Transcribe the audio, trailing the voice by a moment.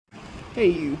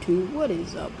Hey YouTube, what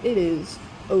is up? It is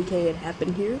Okay It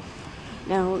Happened here.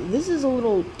 Now, this is a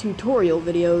little tutorial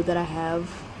video that I have.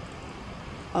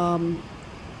 What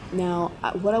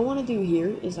I want to do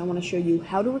here is I want to show you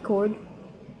how to record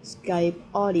Skype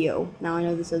audio. Now, I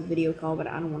know this is a video call, but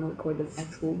I don't want to record the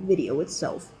actual video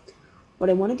itself. What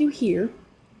I want to do here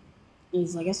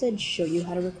is, like I said, show you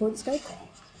how to record Skype call.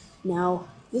 Now,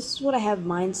 this is what I have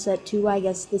mine set to. I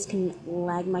guess this can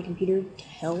lag my computer to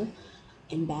hell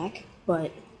and back,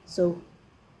 but so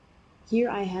here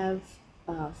I have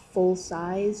full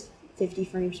size, 50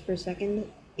 frames per second,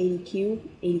 80Q,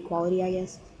 80 quality, I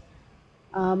guess.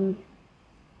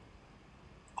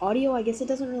 Audio, I guess it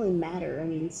doesn't really matter. I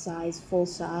mean, size, full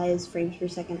size, frames per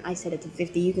second, I set it to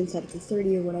 50. You can set it to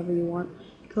 30 or whatever you want.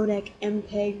 Codec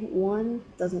MPEG 1,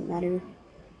 doesn't matter.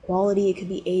 Quality, it could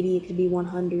be 80, it could be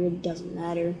 100, doesn't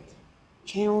matter.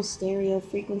 Channel, stereo,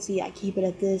 frequency, I keep it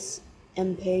at this.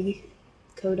 MPEG,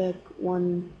 codec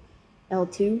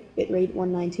 1L2, bitrate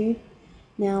 192.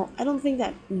 Now, I don't think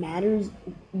that matters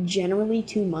generally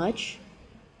too much,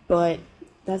 but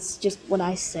that's just what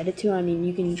I set it to. I mean,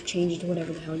 you can change it to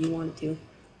whatever the hell you want it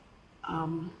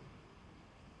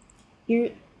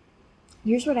to.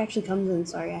 Here's what actually comes in.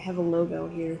 Sorry, I have a logo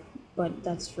here, but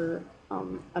that's for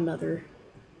another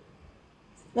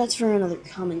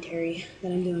commentary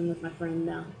that I'm doing with my friend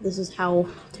now. This is how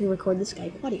to record the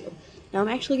Skype audio. Now, I'm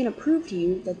actually going to prove to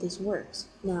you that this works.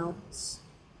 Now,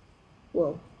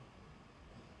 whoa.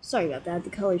 Sorry about that. The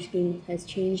color scheme has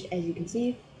changed, as you can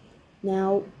see.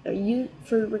 Now,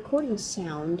 for recording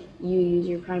sound, you use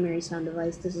your primary sound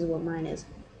device. This is what mine is.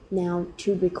 Now,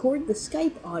 to record the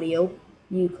Skype audio,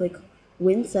 you click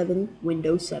Win7,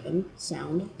 Windows 7,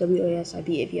 Sound,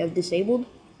 WASIP. If you have disabled,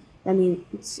 that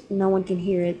means no one can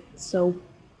hear it. So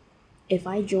if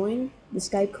I join the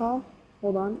Skype call,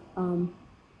 hold on,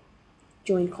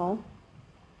 join call.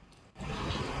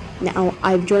 Now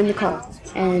I've joined the call,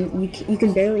 and you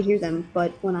can barely hear them,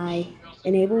 but when I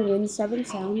enable Win7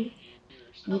 sound,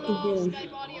 you can hear them.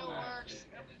 Skype audio works.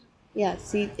 Yeah,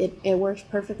 see, it works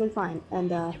perfectly fine, and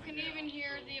You can even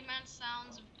hear the immense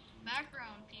sounds of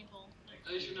background people.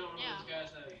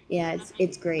 yeah,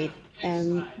 it's great.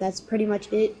 And that's pretty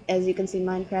much it. As you can see,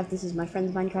 Minecraft, this is my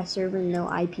friend's Minecraft server, no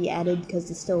IP added because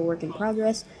it's still a work in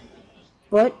progress.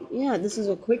 But yeah, this is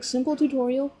a quick, simple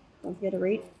tutorial. Don't forget to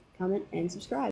rate, comment, and subscribe.